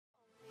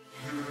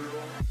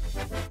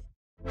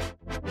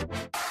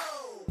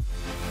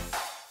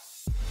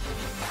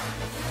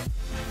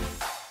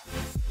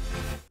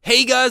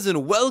Hey guys,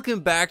 and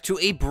welcome back to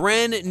a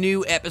brand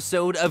new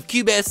episode of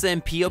Cube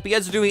SMP. Hope you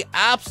guys are doing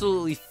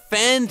absolutely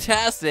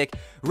fantastic,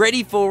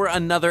 ready for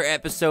another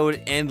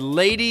episode. And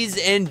ladies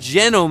and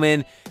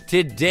gentlemen,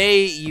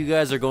 today you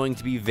guys are going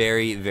to be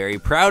very, very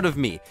proud of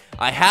me.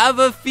 I have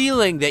a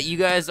feeling that you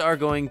guys are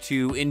going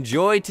to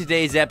enjoy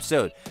today's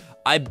episode.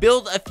 I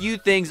built a few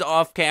things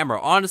off camera.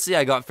 Honestly,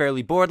 I got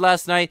fairly bored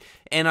last night,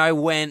 and I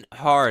went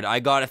hard.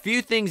 I got a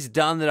few things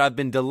done that I've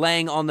been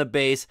delaying on the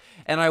base,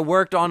 and I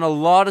worked on a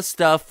lot of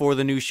stuff for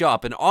the new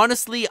shop. And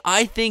honestly,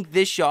 I think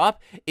this shop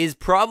is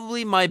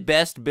probably my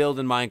best build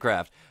in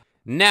Minecraft.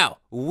 Now,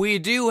 we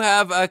do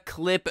have a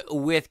clip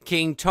with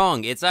King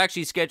Tong. It's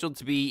actually scheduled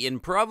to be in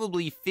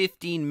probably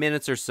 15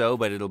 minutes or so,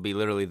 but it'll be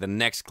literally the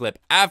next clip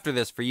after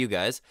this for you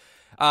guys.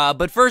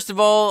 But first of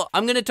all,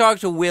 I'm going to talk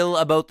to Will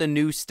about the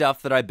new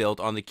stuff that I built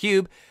on the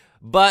cube,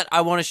 but I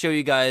want to show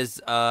you guys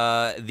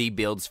the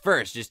builds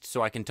first, just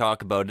so I can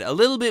talk about it a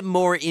little bit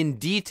more in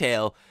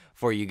detail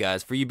for you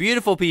guys, for you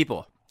beautiful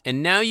people.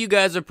 And now you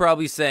guys are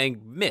probably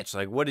saying, Mitch,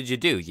 like, what did you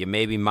do? You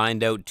maybe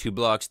mined out 2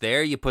 blocks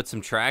there, you put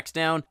some tracks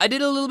down. I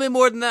did a little bit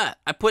more than that.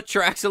 I put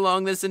tracks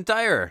along this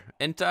entire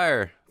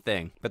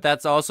thing, but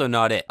that's also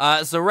not it.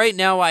 So right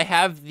now I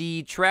have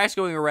the tracks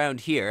going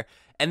around here.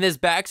 And this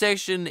back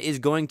section is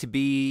going to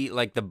be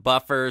like the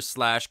buffer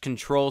slash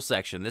control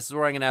section. This is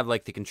where I'm going to have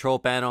like the control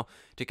panel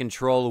to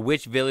control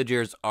which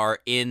villagers are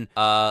in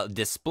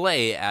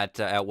display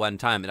at one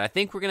time. And I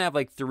think we're going to have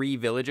like 3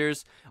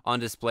 villagers on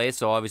display.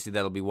 So obviously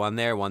that'll be one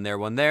there, one there,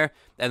 one there.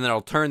 And then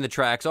I'll turn the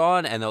tracks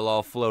on and they'll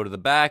all flow to the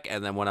back.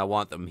 And then when I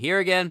want them here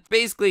again,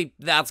 basically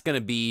that's going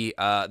to be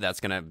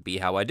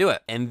how I do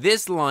it. And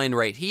this line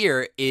right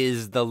here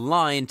is the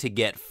line to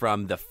get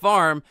from the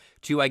farm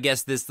to, I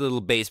guess, this little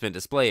basement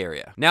display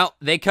area. Now,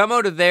 they come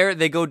out of there,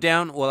 they go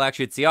down, well,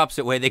 actually, it's the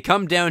opposite way. They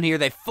come down here,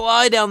 they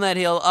fly down that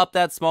hill, up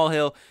that small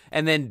hill,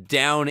 and then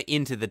down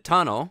into the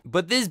tunnel.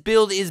 But this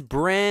build is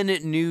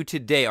brand new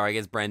today, or I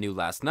guess brand new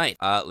last night.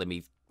 Let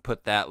me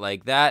put that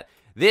like that.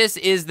 This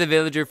is the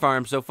villager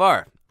farm so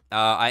far.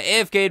 I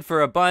AFK'd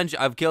for a bunch,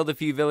 I've killed a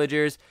few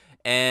villagers,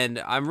 and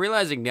I'm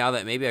realizing now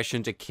that maybe I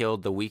shouldn't have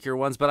killed the weaker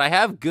ones, but I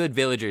have good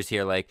villagers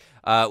here. Like,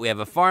 we have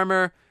a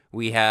farmer,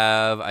 we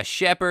have a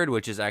shepherd,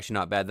 which is actually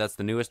not bad. That's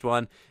the newest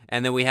one.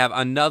 And then we have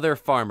another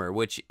farmer,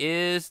 which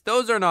is,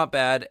 those are not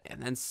bad.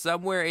 And then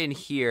somewhere in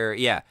here,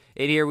 yeah,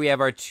 in here we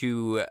have our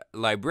 2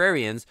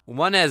 librarians.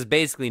 One has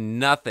basically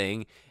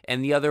nothing,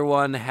 and the other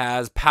one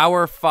has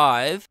power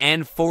 5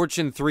 and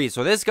fortune 3.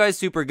 So this guy's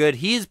super good.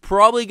 He's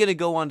probably going to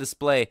go on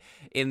display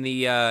in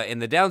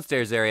the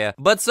downstairs area.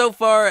 But so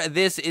far,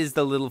 this is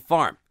the little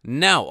farm.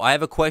 Now, I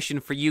have a question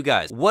for you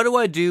guys. What do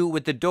I do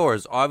with the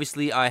doors?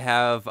 Obviously, I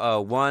have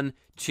 1,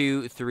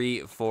 2,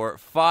 3, 4,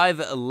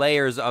 5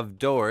 layers of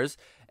doors.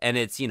 And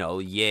it's, you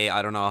know,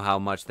 I don't know how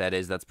much that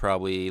is. That's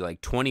probably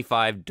like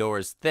 25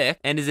 doors thick.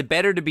 And is it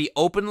better to be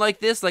open like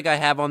this, like I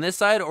have on this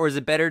side? Or is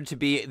it better to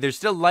be, there's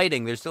still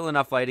lighting. There's still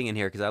enough lighting in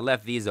here because I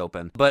left these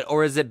open.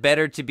 Or is it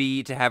better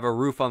to have a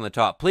roof on the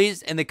top?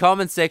 Please, in the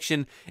comment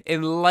section,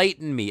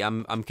 enlighten me.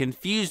 I'm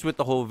confused with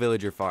the whole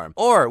villager farm.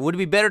 Or would it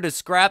be better to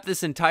scrap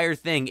this entire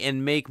thing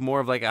and make more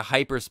of like a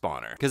hyper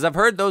spawner? Because I've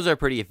heard those are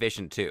pretty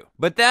efficient too.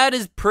 But that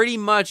is pretty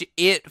much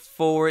it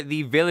for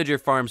the villager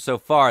farm so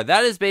far.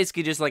 That is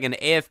basically just like an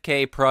AFK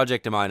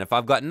project of mine. If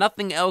I've got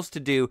nothing else to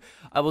do,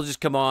 I will just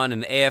come on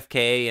and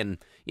AFK and,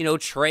 you know,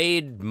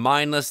 trade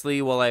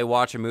mindlessly while I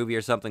watch a movie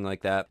or something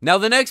like that. Now,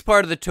 the next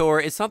part of the tour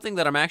is something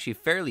that I'm actually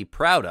fairly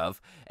proud of,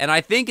 and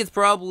I think it's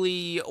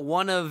probably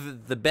one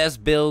of the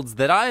best builds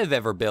that I have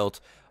ever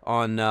built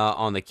on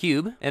the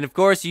cube. And of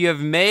course, you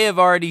may have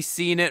already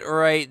seen it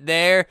right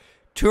there,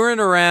 touring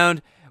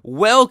around.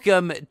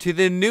 Welcome to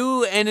the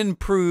new and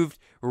improved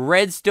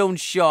Redstone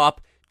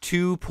Shop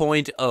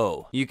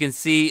 2.0. You can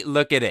see,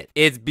 look at it.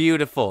 It's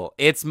beautiful.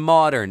 It's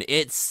modern.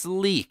 It's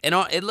sleek. And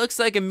it looks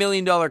like $1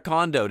 million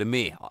condo to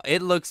me.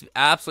 It looks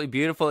absolutely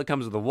beautiful. It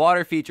comes with a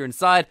water feature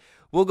inside.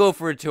 We'll go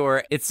for a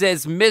tour. It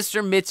says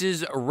Mr.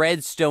 Mitch's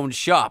Redstone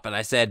Shop. And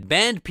I said,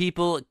 banned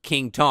people,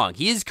 King Tong.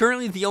 He is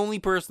currently the only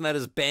person that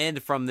is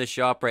banned from this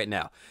shop right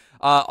now.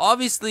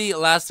 Obviously,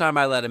 last time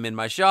I let him in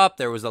my shop,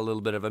 there was a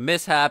little bit of a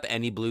mishap,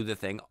 and he blew the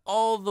thing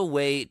all the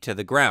way to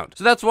the ground.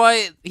 So that's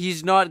why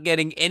he's not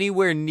getting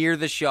anywhere near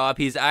the shop.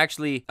 He's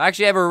actually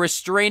have a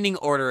restraining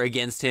order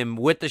against him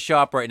with the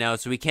shop right now,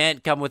 so he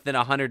can't come within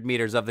 100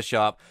 meters of the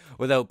shop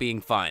without being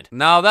fined.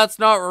 Now, that's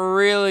not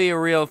really a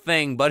real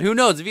thing, but who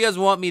knows? If you guys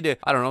want me to,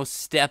 I don't know,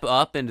 step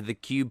up into the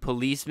cube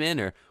policeman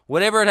or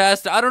whatever it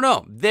has to, I don't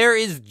know. There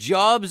is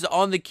jobs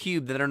on the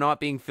cube that are not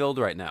being filled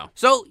right now.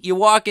 So you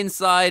walk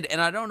inside,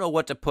 and I don't know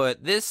what to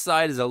put. This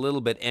side is a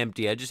little bit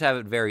empty. I just have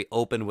it very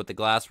open with the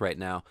glass right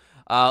now.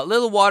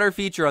 Little water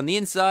feature on the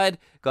inside.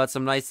 Got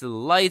some nice little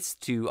lights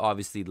to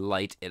obviously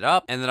light it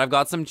up. And then I've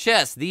got some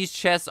chests. These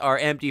chests are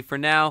empty for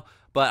now,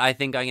 but I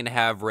think I'm going to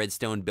have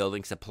redstone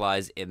building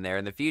supplies in there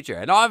in the future.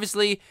 And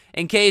obviously,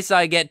 in case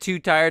I get too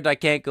tired, I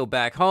can't go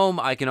back home,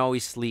 I can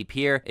always sleep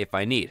here if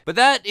I need. But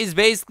that is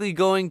basically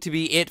going to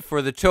be it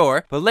for the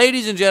tour. But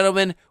ladies and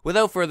gentlemen,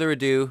 without further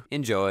ado,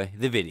 enjoy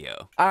the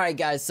video. Alright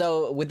guys,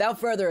 so without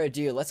further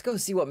ado, let's go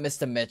see what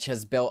Mr. Mitch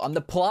has built on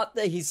the plot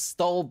that he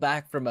stole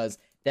back from us.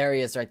 There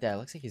he is right there.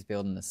 Looks like he's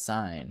building a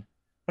sign.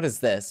 What is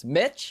this?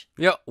 Mitch?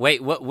 Yo,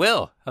 wait, what,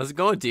 Will? How's it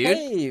going, dude?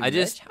 Hey,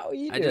 Mitch, how are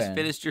you doing? I just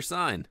finished your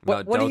sign.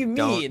 What do you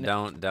mean?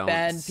 Don't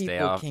Ban stay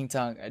people, off. King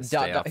Tongue.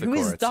 Stay off the Who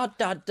is courts.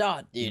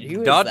 dot, dude?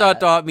 Who is Dot, that?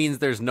 dot means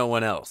there's no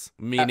one else.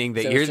 Meaning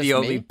that so you're it's the just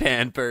only me?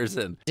 banned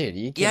person. Dude, are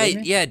you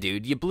kidding me? Yeah,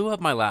 dude. You blew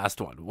up my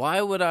last one. Why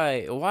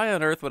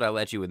on earth would I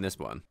let you in this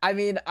one? I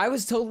mean, I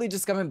was totally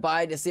just coming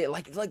by to see it.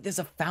 Like there's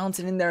a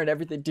fountain in there and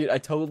everything. Dude, I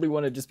totally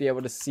want to just be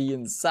able to see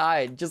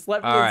inside. Just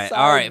let me inside,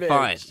 All right, Mitch.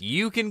 fine.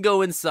 You can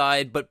go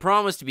inside, but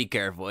promise to be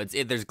careful.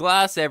 There's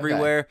glass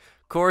everywhere.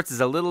 Quartz is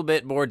a little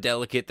bit more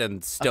delicate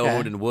than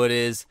stone and wood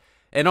is.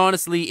 And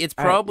honestly, it's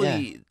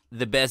probably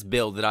the best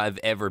build that I've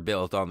ever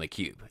built on the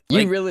Cube.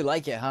 You really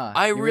like it, huh?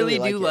 I You really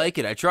do it. like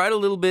it. I tried a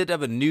little bit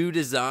of a new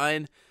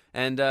design,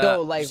 and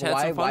So, like, just had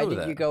some fun why with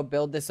did it. you go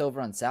build this over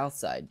on South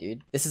Side,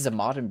 dude? This is a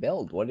modern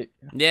build.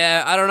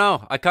 Yeah, I don't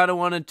know. I kind of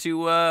wanted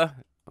to, oh,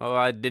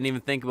 I didn't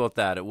even think about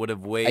that. It would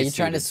have way Are you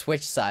trying to suited.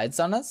 switch sides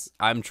on us?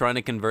 I'm trying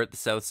to convert the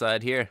south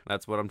side here.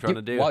 That's what I'm trying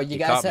to do. Well, you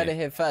guys caught had me. to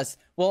hit first.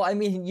 Well, I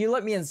mean, you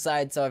let me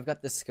inside, so I've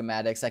got the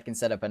schematics. I can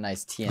set up a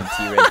nice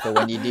TNT rig for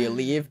when you do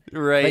leave.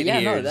 Right But yeah,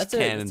 here, no, just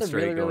that's cannon a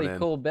straight really, going really in.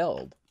 cool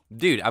build.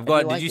 Dude, I've I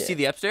got. do like Did you see it.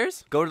 the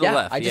upstairs? Go to the Yeah,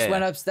 left. I just yeah.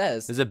 went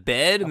upstairs. There's a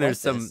bed and I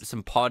there's like this.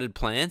 some potted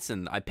plants,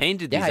 and I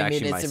painted these Yeah, I actually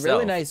mean, it's myself. a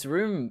really nice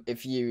room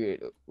if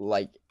you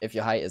if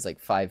your height is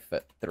like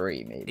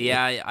 5'3", maybe.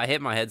 Yeah, I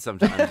hit my head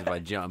sometimes if I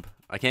jump.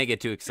 I can't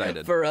get too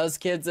excited. For us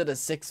kids at a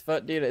 6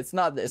 foot, dude, it's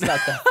not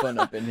that fun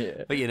up in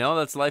here. But you know,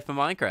 that's life of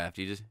Minecraft.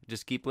 You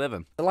just keep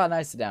living. It's a lot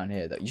nicer down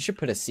here, though. You should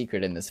put a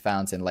secret in this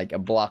fountain, like a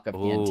block of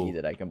TNT Ooh.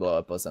 that I can blow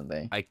up or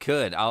something. I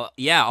could.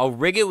 I'll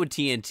rig it with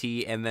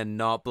TNT and then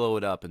not blow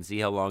it up and see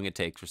how long it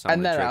takes for someone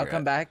And to then trigger I'll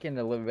come it. back in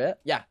a little bit.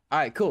 Yeah. All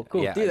right. Cool.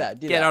 Yeah, Do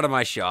that. Get out of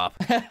my shop.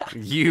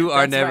 You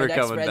are That's never my next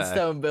coming back.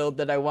 redstone build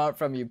that I want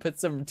from you. Put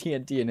some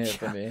TNT in here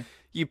for me.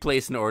 You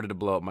place an order to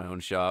blow up my own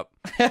shop.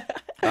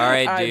 All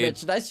right, All right, dude.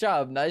 Mitch. Nice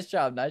job.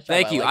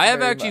 Thank you. like I it have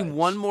very actually much.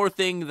 one more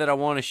thing that I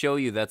want to show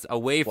you that's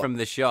away from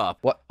the shop.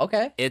 What?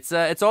 Okay. It's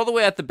all the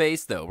way at the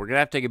base though. We're gonna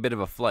have to take a bit of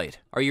a flight.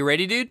 Are you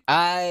ready, dude?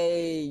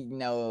 I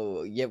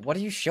know. Yeah. What are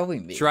you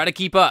showing me? Try to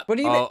keep up. What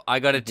do you mean? Oh, I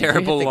got a Did you hit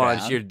terrible the launch.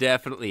 ground? You're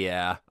definitely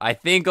I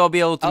think I'll be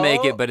able to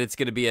make Oh. it, but it's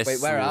gonna be a Wait,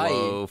 where are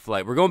slow you?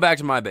 flight. We're going back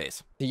to my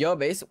base. To your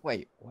base?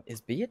 Wait.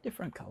 Is B a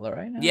different color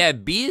right now? Yeah,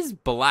 B is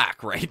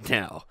black right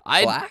now.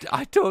 Black?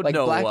 I don't Like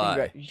know black why. and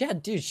gray. Yeah,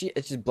 dude.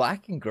 It's just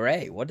black and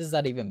gray. What does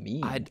that even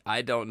mean?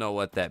 I don't know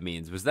what that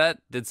means.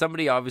 Did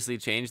somebody obviously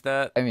change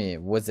that? I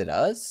mean, was it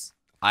us?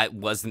 It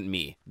wasn't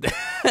me.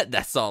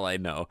 That's all I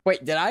know.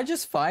 Wait, did I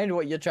just find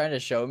what you're trying to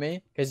show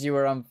me? Because you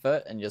were on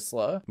foot and you're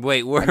slow? Wait,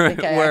 I where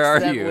think I where are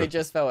accidentally you?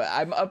 just fell.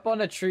 I'm up on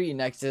a tree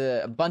next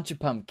to a bunch of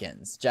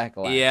pumpkins,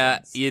 jack-o'-lanterns. Yeah,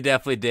 you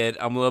definitely did.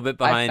 I'm a little bit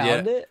behind I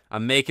found you. it.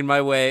 I'm making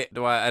my way.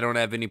 I don't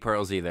have any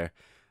pearls either.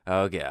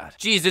 Oh god.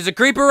 Jeez, there's a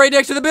creeper right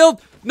next to the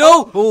build.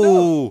 No.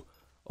 no.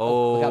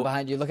 Oh. Look out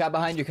behind you. Look out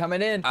behind you.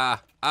 Coming in.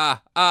 Ah.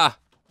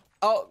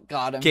 Oh,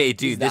 got him. Okay, He's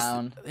dude,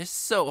 down. this is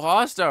so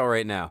hostile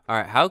right now. All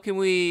right, how can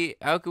we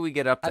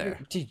get up there?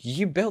 Dude,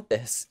 you built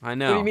this. I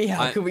know. What do you mean?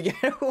 How can we get?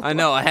 I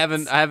know. I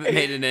haven't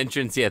made an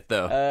entrance yet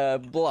though.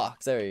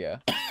 Blocks. There we go.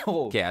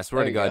 Okay, I swear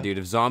there to you God, go. dude,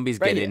 if zombies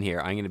Right get in here.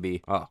 here, I'm gonna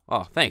be.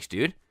 Oh, thanks,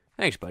 dude.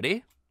 Thanks,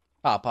 buddy.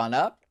 Hop on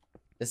up.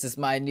 This is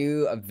my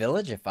new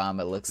villager farm.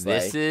 It looks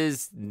like. This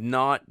is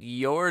not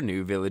your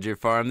new villager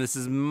farm. This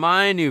is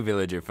my new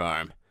villager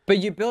farm. But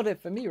you built it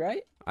for me,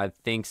 right? I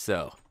think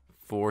so.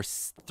 For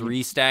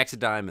 3 stacks of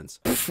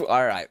diamonds.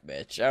 All right,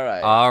 bitch. All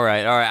right. All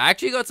right. I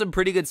actually got some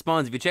pretty good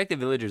spawns. If you check the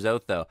villagers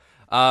out, though,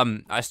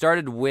 I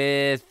started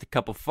with a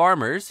couple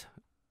farmers,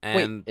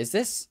 and Wait, is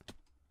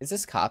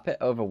this carpet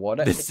over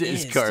water? this It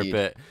is dude.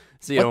 carpet,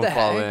 so you What don't the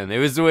fall heck? in. It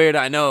was weird.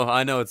 I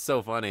know. It's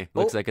so funny.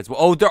 Looks like it's.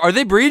 Oh, are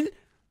they breeding?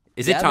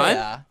 Is it Yeah, time?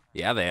 they are.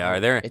 Yeah, they are.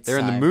 They're It's in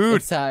the time. mood.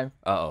 It's time.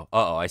 Uh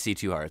oh. I see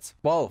 2 hearts.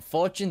 Whoa,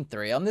 Fortune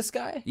 3 on this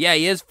guy? Yeah,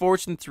 he has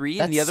Fortune 3,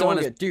 and the That's other so one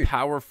good. is Dude,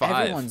 Power 5.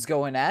 Everyone's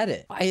going at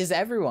it. Why is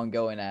everyone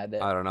going at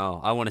it? I don't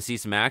know. I want to see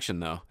some action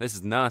though. This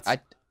is nuts.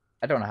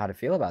 I don't know how to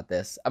feel about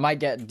this. I might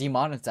get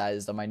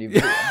demonetized on my new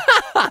video.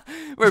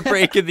 We're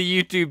breaking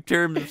the YouTube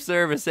terms of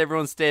service.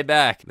 Everyone stay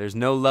back. There's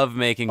no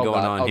lovemaking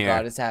going on here. Oh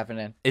god, it's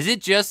happening. Is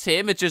it just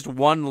him? It's just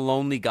one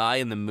lonely guy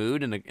in the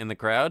mood in the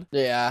crowd?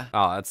 Yeah.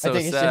 Oh, that's so I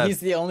think sad. he's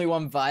the only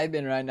one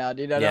vibing right now,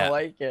 dude. I Yeah. don't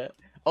like it.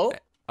 Oh,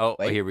 Oh,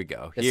 wait. here we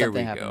go. there's Here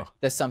something we happening. go.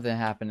 There's something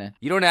happening.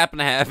 You don't happen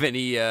to have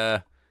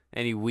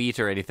any wheat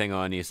or anything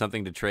on you?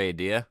 Something to trade,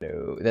 do you?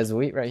 No, there's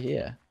wheat right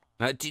here.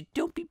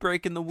 Don't be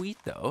breaking the wheat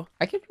though.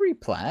 I could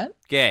replant.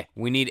 Okay,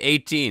 we need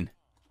 18.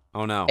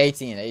 Oh no.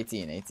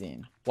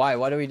 18. Why?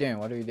 What are we doing?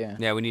 What are we doing?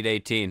 Yeah, we need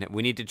 18.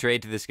 We need to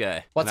trade to this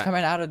guy. What's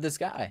coming out of this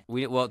guy?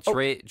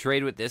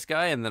 Trade with this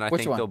guy, and then I Which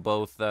think one? they'll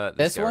both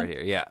This guy one? right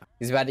here. Yeah.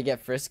 He's about to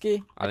get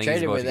frisky. I think he's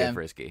traded about with to get him.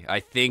 frisky. I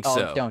think Oh,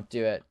 so. don't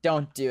do it.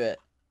 Don't do it.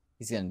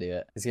 He's gonna do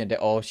it. He's gonna do.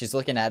 Oh, she's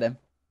looking at him.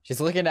 She's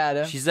looking at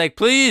him. She's like,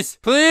 please,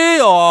 please.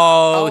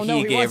 Oh, no,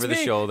 he gave wants her the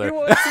me. shoulder. He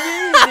wants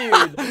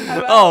me, dude.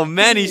 I'm Oh out,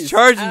 man, he's please.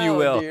 charging you, Ow,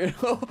 Will. dude.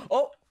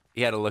 Oh.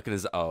 He had a look in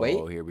his. Oh, Wait.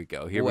 here we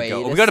go. Here we Wait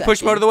go. Oh, a we gotta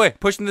push him out of the way.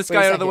 Pushing this Wait a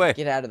guy out of the second. way.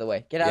 Get out of the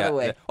way. Get out of the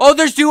way. Yeah. Oh,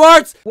 there's 2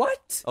 hearts.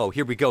 What? Oh,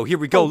 here we go. Here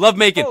we go. Oh, Love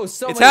making. oh,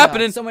 so it's many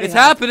happening. hearts, so many It's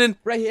hearts. happening.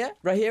 Right here.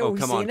 Right here. Oh,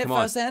 We've come on, seen it come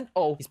on. firsthand.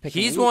 Oh, he's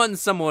picking. He's meat. wanting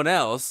someone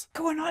else.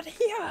 What's going on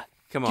here?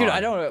 Come on. Dude, I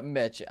don't know,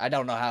 Mitch. I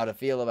don't know how to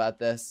feel about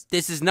this.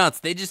 This is nuts.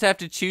 They just have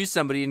to choose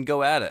somebody and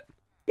go at it.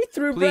 He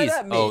threw bread Please.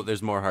 at me. Oh,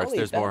 there's more hearts. I'll eat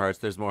There's more that. hearts.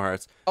 There's more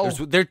hearts. Oh.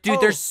 Dude, Oh.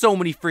 there's so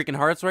many freaking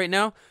hearts right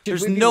now. Should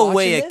There's we be no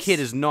way a watching this? kid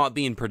is not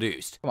being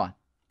produced. Come on.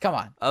 Come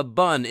on. A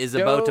bun is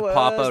about to Show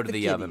pop us out of the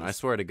the oven. I kitties.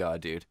 swear to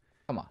God, dude.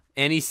 Come on.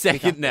 Any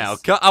second now.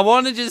 this. I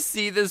want to just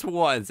see this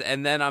once,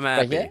 and then I'm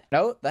happy. Right here?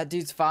 No, that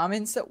dude's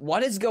farming. So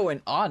what is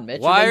going on,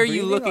 Mitch? Why they are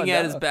you breathing looking or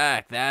at no? his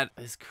back? That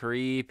is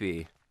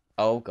creepy.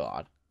 Oh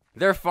God.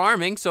 They're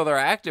farming, so they're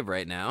active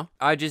right now.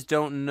 I just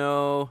don't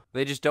know.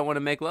 They just don't want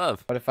to make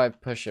love. What if I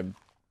push him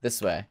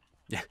this way?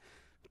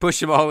 Push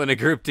them all in a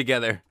group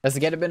together. Let's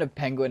get him in a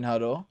penguin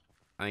huddle.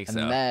 I think And so.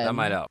 then That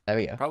might help. There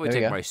we go. Probably there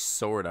we take go. my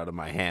sword out of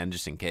my hand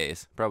just in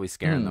case. Probably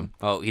scaring them.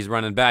 Oh, he's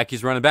running back.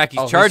 He's running back. He's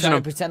Oh, charging trying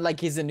them. to pretend like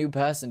he's a new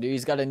person, dude.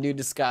 He's got a new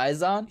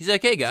disguise on. He's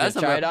like, hey guys,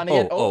 Try it on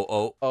again.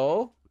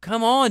 Oh,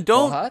 Come on, more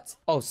don't. hearts.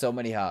 Oh, so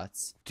many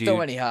hearts. Dude, so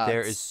many hearts.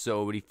 there is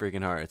so many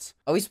freaking hearts.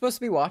 Are we supposed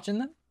to be watching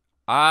them?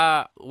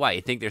 Why?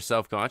 You think they're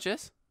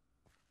self-conscious?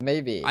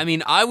 Maybe. I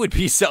mean, I would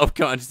be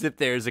self-conscious if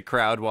there's a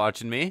crowd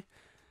watching me.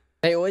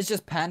 They always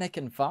just panic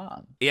and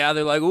farm. Yeah,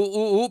 they're like,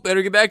 ooh,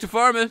 better get back to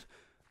farming.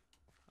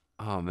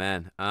 Oh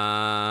man.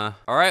 All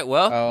right.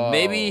 Well, Oh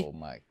maybe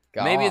my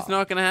God. maybe it's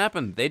not gonna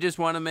happen. They just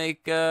want to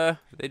make. They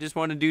just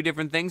want to do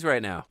different things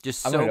right now.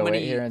 Just I'm so gonna many.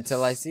 wait here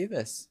until I see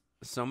this.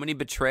 So many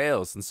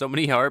betrayals and so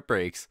many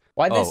heartbreaks.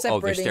 Why are they they're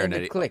separating staring into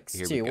at it. cliques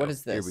Here we too? go. What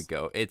is this? Here we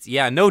go. It's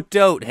no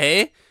doubt.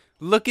 Hey,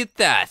 look at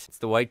that. It's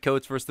the white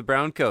coats versus the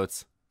brown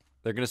coats.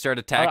 They're gonna start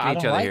attacking I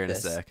each don't other like here in a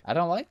this. sec. I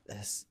don't like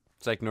this.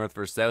 It's like north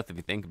versus south if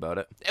you think about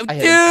it. Oh, I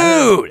hit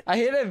him. dude, I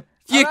hit him.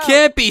 you I'm out.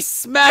 can't be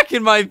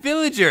smacking my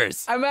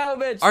villagers. I'm out,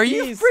 bitch. Are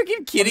you Jeez.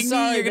 freaking kidding I'm me?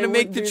 sorry, You're they gonna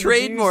make wouldn't the do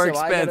trade due, more so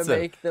I gotta expensive.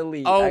 make the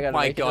lead. I Oh gotta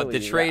my make God, the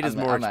lead. trade is I'm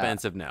more out.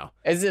 expensive now.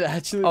 Is it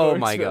actually Oh more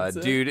my God,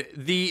 expensive?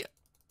 dude,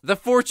 the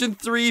Fortune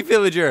 3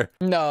 villager.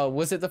 No,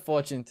 was it the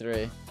Fortune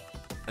 3?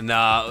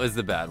 Nah, it was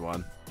the bad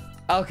one.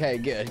 Okay,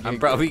 good. I'm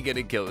probably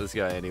gonna kill this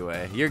guy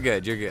anyway. You're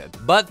good, you're good.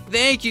 But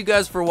thank you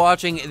guys for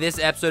watching this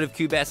episode of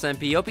Cube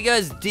SMP. Hope you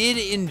guys did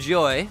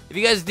enjoy. If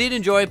you guys did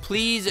enjoy,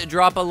 please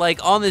drop a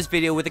like on this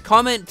video with a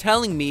comment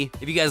telling me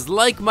if you guys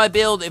like my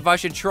build, if I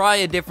should try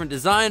a different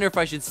design, or if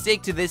I should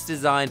stick to this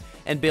design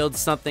and build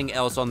something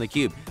else on the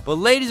cube. But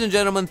ladies and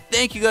gentlemen,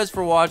 thank you guys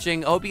for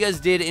watching. I hope you guys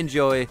did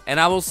enjoy, and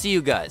I will see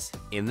you guys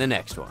in the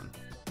next one.